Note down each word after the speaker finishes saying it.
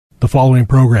The following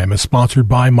program is sponsored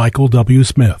by Michael W.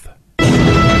 Smith. The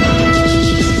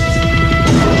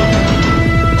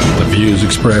views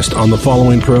expressed on the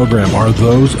following program are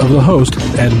those of the host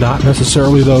and not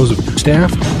necessarily those of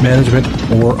staff, management,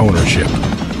 or ownership.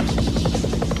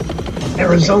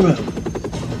 Arizona,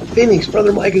 Phoenix,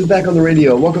 Brother Mike is back on the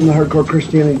radio. Welcome to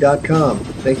HardcoreChristianity.com.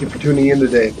 Thank you for tuning in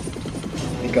today.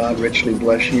 May God richly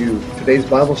bless you. Today's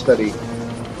Bible study,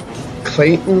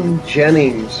 Clayton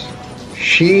Jennings.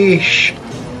 Sheesh.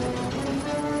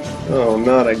 Oh,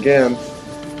 not again.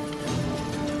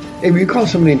 Hey, will you call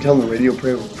somebody and tell them the radio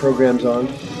program's on?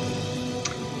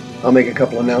 I'll make a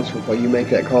couple announcements while you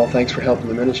make that call. Thanks for helping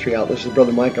the ministry out. This is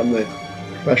Brother Mike. I'm the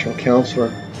professional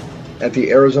counselor at the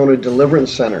Arizona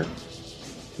Deliverance Center.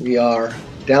 We are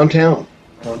downtown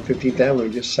on 15th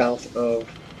Avenue, just south of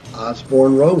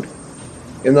Osborne Road,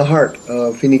 in the heart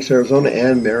of Phoenix, Arizona,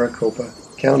 and Maricopa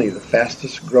County, the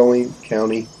fastest growing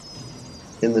county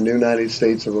in the United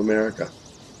States of America.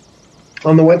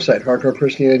 On the website,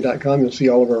 HardcoreChristianity.com, you'll see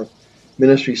all of our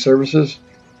ministry services.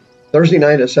 Thursday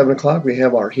night at 7 o'clock, we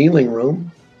have our healing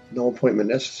room. No appointment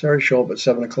necessary. Show up at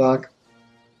 7 o'clock.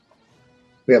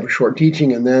 We have a short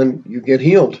teaching, and then you get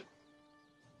healed.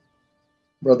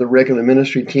 Brother Rick and the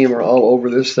ministry team are all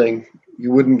over this thing.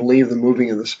 You wouldn't believe the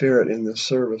moving of the Spirit in this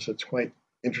service. It's quite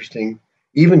interesting.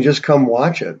 Even just come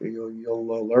watch it.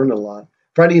 You'll learn a lot.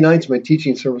 Friday night's my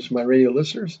teaching service for my radio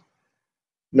listeners.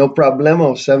 No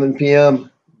problemo, 7 p.m.,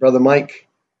 Brother Mike.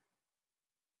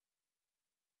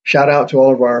 Shout out to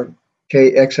all of our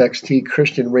KXXT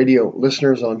Christian radio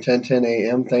listeners on 1010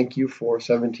 a.m. Thank you for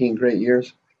 17 great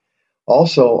years.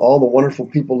 Also, all the wonderful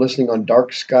people listening on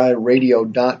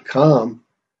darkskyradio.com.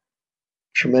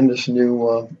 Tremendous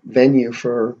new venue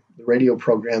for the radio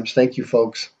programs. Thank you,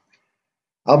 folks.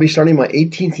 I'll be starting my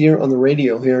 18th year on the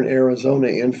radio here in Arizona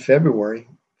in February.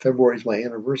 February is my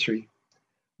anniversary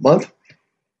month.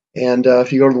 And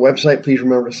if you go to the website, please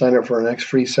remember to sign up for our next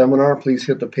free seminar. Please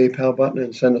hit the PayPal button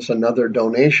and send us another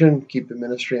donation. Keep the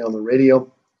ministry on the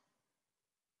radio.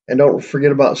 And don't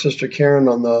forget about Sister Karen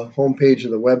on the homepage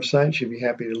of the website. She'd be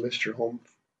happy to list your home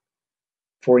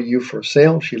for you for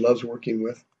sale. She loves working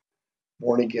with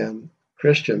born-again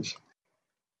Christians.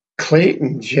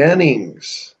 Clayton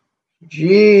Jennings.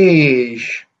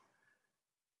 Geez.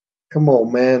 Come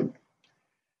on, man.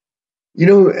 You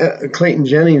know who Clayton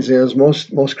Jennings is?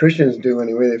 Most Christians do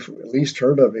anyway. They've at least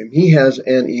heard of him. He has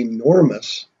an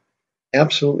enormous,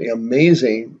 absolutely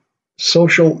amazing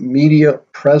social media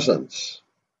presence.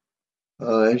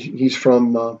 He's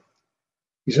a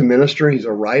minister, he's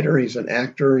a writer, he's an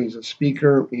actor, he's a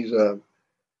speaker, he's a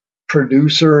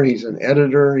producer, he's an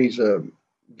editor, he's a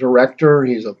director,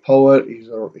 he's a poet, he's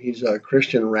a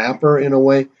Christian rapper in a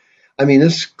way. I mean,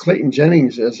 this Clayton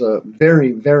Jennings is a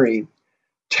very, very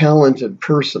talented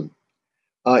person.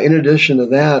 In addition to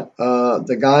that,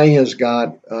 the guy has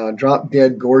got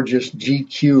drop-dead gorgeous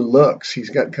GQ looks. He's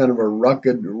got kind of a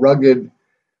rugged,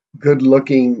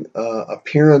 good-looking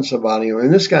appearance about him.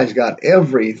 And this guy's got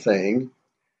everything.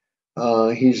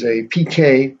 He's a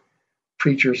PK,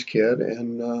 preacher's kid,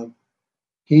 and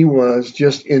he was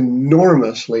just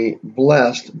enormously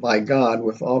blessed by God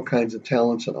with all kinds of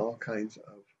talents and all kinds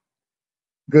of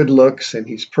good looks, and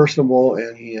he's personable,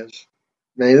 and he is,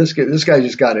 man, this guy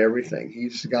just got everything.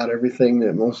 He's got everything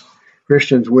that most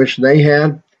Christians wish they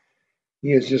had.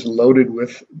 He is just loaded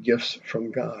with gifts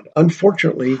from God.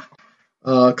 Unfortunately,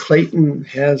 Clayton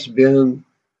has been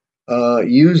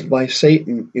used by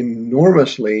Satan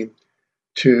enormously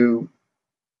to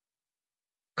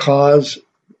cause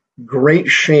great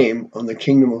shame on the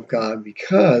kingdom of God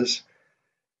because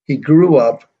he grew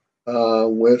up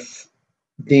with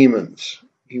demons.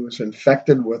 He was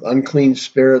infected with unclean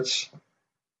spirits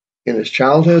in his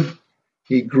childhood.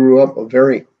 He grew up a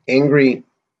very angry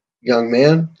young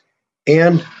man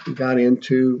and got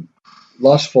into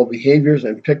lustful behaviors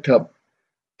and picked up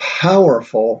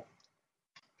powerful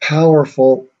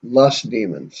lust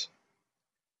demons.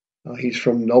 He's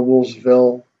from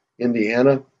Noblesville,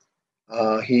 Indiana.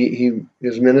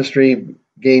 His ministry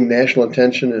gained national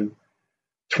attention in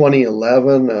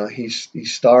 2011. He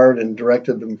starred and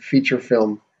directed the feature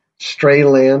film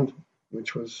Strayland,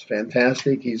 which was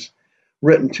fantastic. He's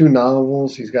written 2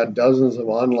 novels. He's got dozens of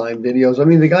online videos. I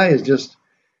mean, the guy is just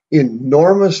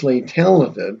enormously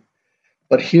talented.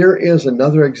 But here is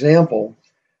another example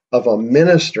of a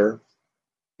minister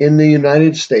in the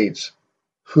United States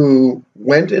who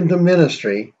went into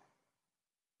ministry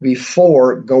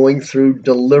before going through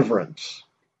deliverance.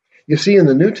 You see, in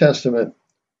the New Testament,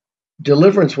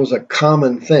 deliverance was a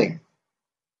common thing.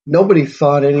 Nobody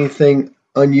thought anything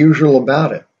unusual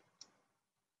about it.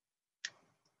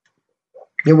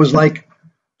 It was like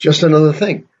Just another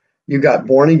thing. You got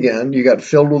born again, you got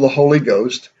filled with the Holy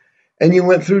Ghost, and you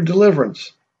went through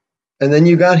deliverance, and then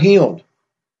you got healed.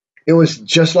 It was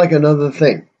just like another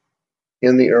thing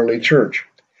in the early church.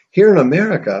 Here in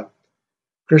America,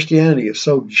 Christianity is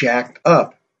so jacked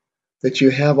up that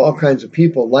you have all kinds of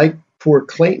people like poor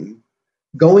Clayton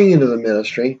going into the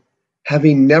ministry,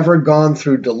 having never gone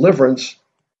through deliverance,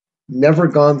 never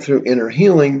gone through inner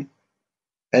healing,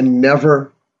 and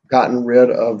never gotten rid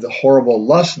of the horrible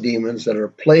lust demons that are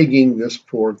plaguing this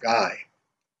poor guy.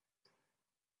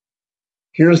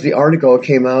 Here's the article that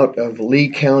came out of Lee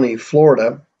County,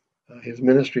 Florida. His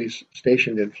ministry's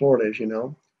stationed in Florida, as you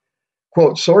know.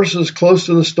 Quote, sources close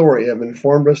to the story have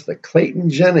informed us that Clayton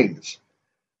Jennings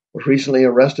was recently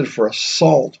arrested for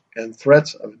assault and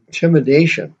threats of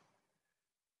intimidation.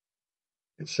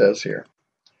 It says here,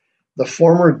 the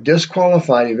former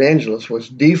disqualified evangelist was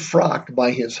defrocked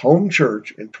by his home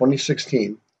church in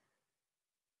 2016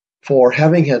 for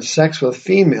having had sex with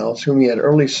females whom he had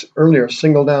earlier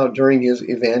singled out during his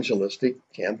evangelistic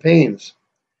campaigns.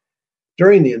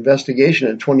 During the investigation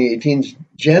in 2018,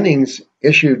 Jennings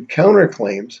issued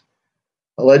counterclaims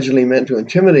allegedly meant to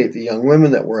intimidate the young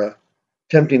women that were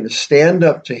attempting to stand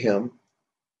up to him,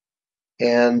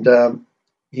 and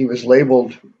he was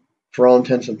labeled, for all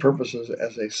intents and purposes,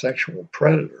 as a sexual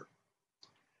predator.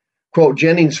 Quote,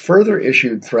 Jennings further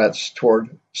issued threats toward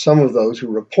some of those who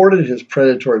reported his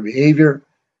predatory behavior,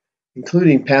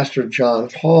 including Pastor John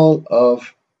Hall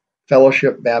of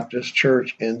Fellowship Baptist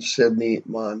Church in Sidney,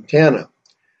 Montana.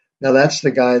 Now that's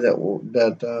the guy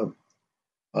that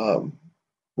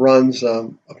runs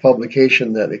a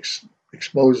publication that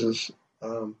exposes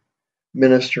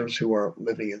ministers who are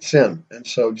living in sin. And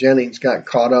so Jennings got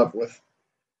caught up with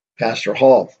Pastor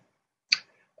Hall.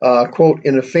 Quote,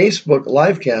 in a Facebook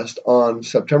livecast on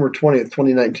September 20th,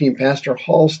 2019, Pastor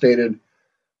Hall stated,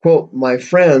 quote, my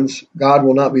friends, God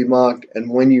will not be mocked, and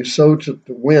when you sow to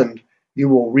the wind, you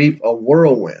will reap a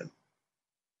whirlwind.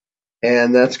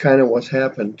 And that's kind of what's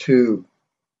happened to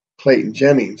Clayton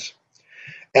Jennings.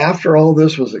 After all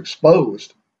this was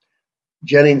exposed,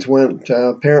 Jennings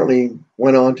apparently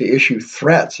went on to issue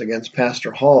threats against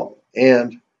Pastor Hall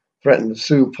and threatened to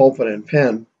sue Pulpit and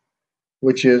Pen,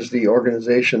 which is the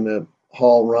organization that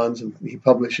Hall runs, and he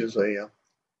publishes a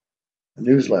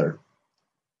newsletter.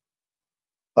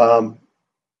 Some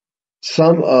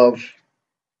of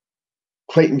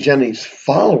Clayton Jennings'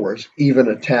 followers even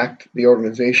attacked the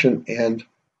organization and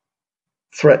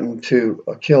threatened to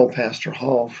kill Pastor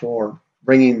Hall for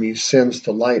bringing these sins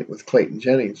to light with Clayton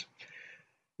Jennings.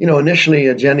 You know,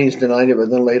 initially Jennings denied it, but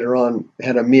then later on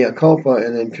had a mea culpa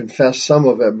and then confessed some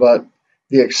of it, but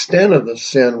the extent of the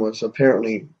sin was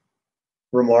apparently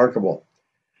remarkable.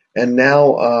 And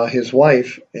now his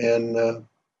wife and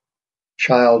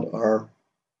child are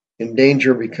in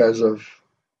danger because of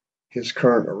his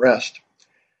current arrest.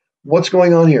 What's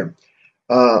going on here?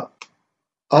 I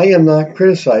am not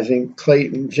criticizing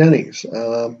Clayton Jennings.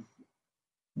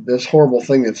 This horrible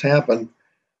thing that's happened,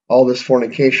 all this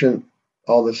fornication,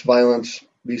 all this violence,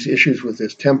 these issues with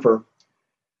his temper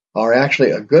are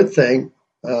actually a good thing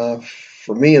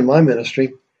for me and my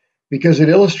ministry, because it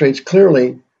illustrates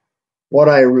clearly what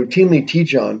I routinely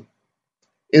teach on,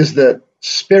 is that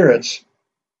spirits,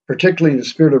 particularly the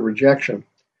spirit of rejection,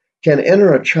 can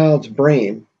enter a child's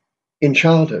brain in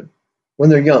childhood, when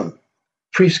they're young,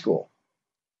 preschool.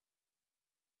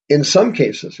 In some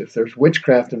cases, if there's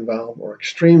witchcraft involved or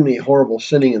extremely horrible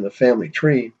sinning in the family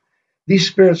tree, these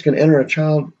spirits can enter a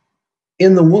child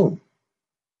in the womb.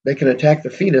 They can attack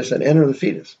the fetus and enter the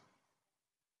fetus.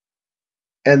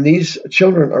 And these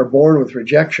children are born with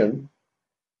rejection,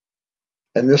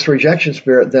 and this rejection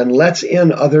spirit then lets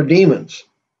in other demons.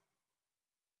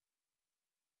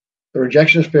 The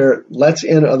rejection spirit lets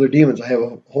in other demons. I have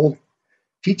a whole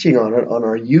teaching on it on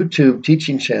our YouTube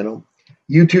teaching channel,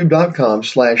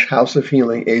 youtube.com/House of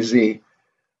Healing AZ.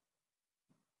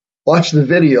 Watch the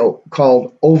video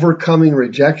called Overcoming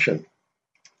Rejection.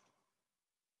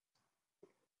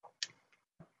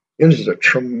 It is a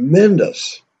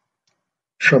tremendous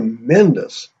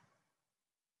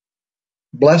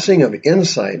blessing of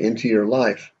insight into your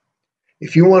life.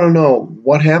 If you want to know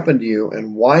what happened to you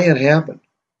and why it happened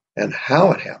and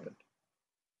how it happened,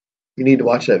 you need to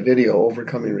watch that video,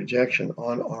 Overcoming Rejection,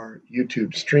 on our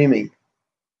YouTube streaming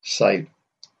site.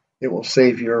 It will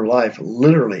save your life,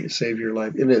 literally save your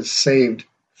life. It has saved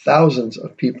thousands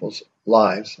of people's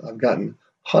lives. I've gotten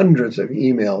hundreds of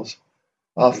emails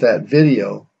off that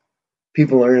video.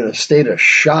 People are in a state of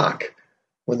shock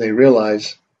when they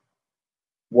realize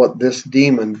what this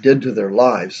demon did to their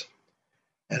lives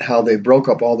and how they broke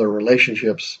up all their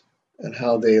relationships and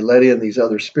how they let in these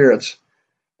other spirits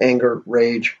anger,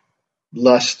 rage,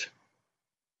 lust,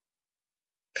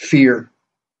 fear,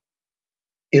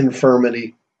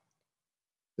 infirmity.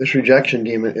 This rejection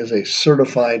demon is a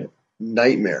certified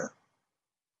nightmare.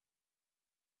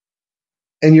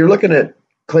 And you're looking at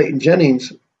Clayton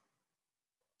Jennings,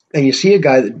 and you see a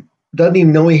guy that doesn't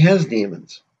even know he has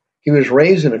demons. He was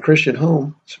raised in a Christian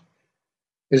home.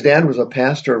 His dad was a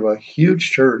pastor of a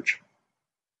huge church.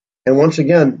 And once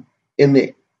again, in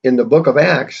the book of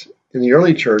Acts, in the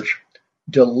early church,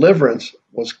 deliverance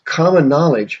was common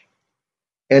knowledge,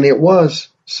 and it was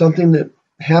something that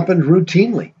happened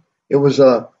routinely. It was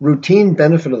a routine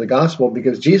benefit of the gospel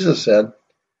because Jesus said,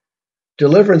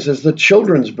 deliverance is the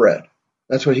children's bread.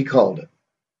 That's what he called it.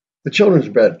 The children's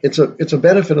bread. It's a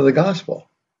benefit of the gospel.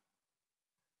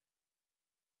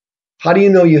 How do you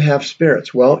know you have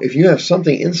spirits? Well, if you have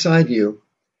something inside you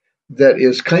that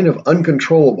is kind of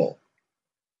uncontrollable,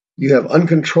 you have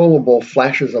uncontrollable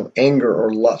flashes of anger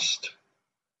or lust.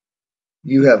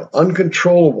 You have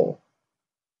uncontrolled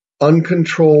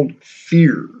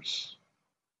fears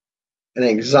and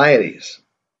anxieties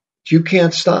that you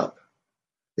can't stop.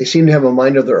 They seem to have a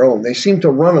mind of their own. They seem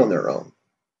to run on their own.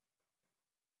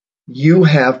 You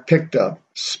have picked up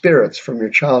spirits from your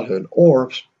childhood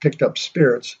or picked up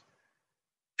spirits,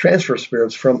 transfer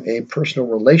spirits from a personal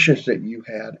relationship you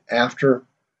had after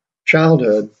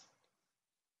childhood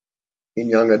in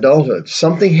young adulthood.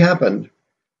 Something happened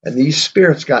and these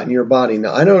spirits got in your body.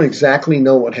 Now, I don't exactly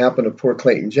know what happened to poor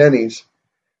Clayton Jennings.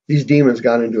 These demons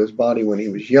got into his body when he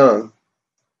was young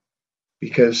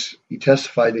because he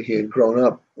testified that he had grown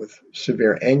up with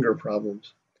severe anger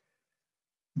problems.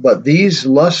 But these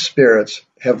lust spirits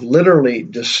have literally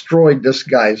destroyed this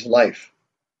guy's life.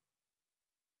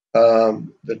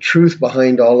 The truth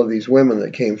behind all of these women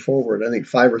that came forward, I think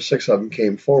 5 or 6 of them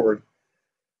came forward,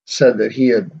 said that he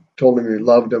had told them he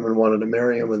loved them and wanted to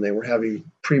marry him, and they were having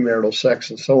premarital sex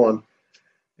and so on.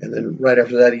 And then right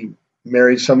after that, he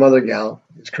married some other gal,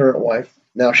 his current wife.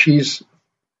 Now she's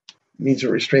needs a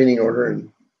restraining order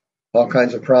and all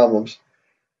kinds of problems.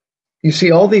 You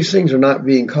see, all these things are not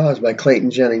being caused by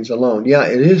Clayton Jennings alone. Yeah,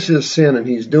 it is his sin and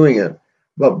he's doing it,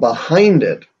 but behind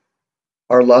it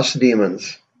are lust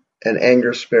demons and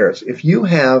anger spirits. If you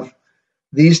have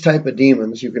these type of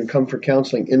demons, you can come for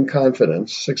counseling in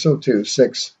confidence,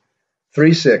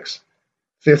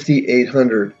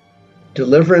 602-636-5800.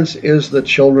 Deliverance is the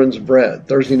children's bread,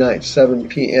 Thursday night, 7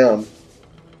 p.m.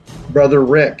 Brother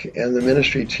Rick and the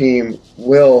ministry team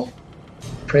will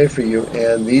pray for you,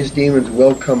 and these demons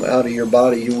will come out of your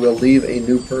body. You will leave a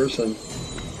new person.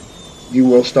 You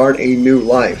will start a new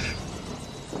life.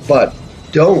 But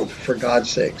don't, for God's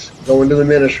sakes, go into the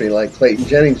ministry like Clayton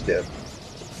Jennings did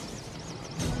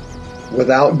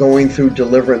without going through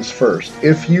deliverance first.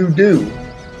 If you do,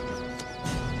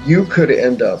 you could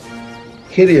end up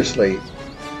hideously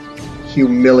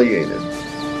humiliated.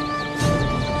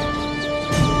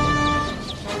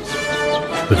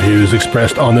 The views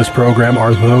expressed on this program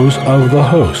are those of the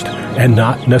host and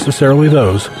not necessarily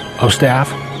those of staff,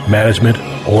 management,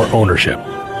 or ownership.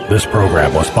 This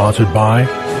program was sponsored by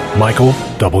Michael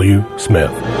W.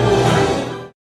 Smith.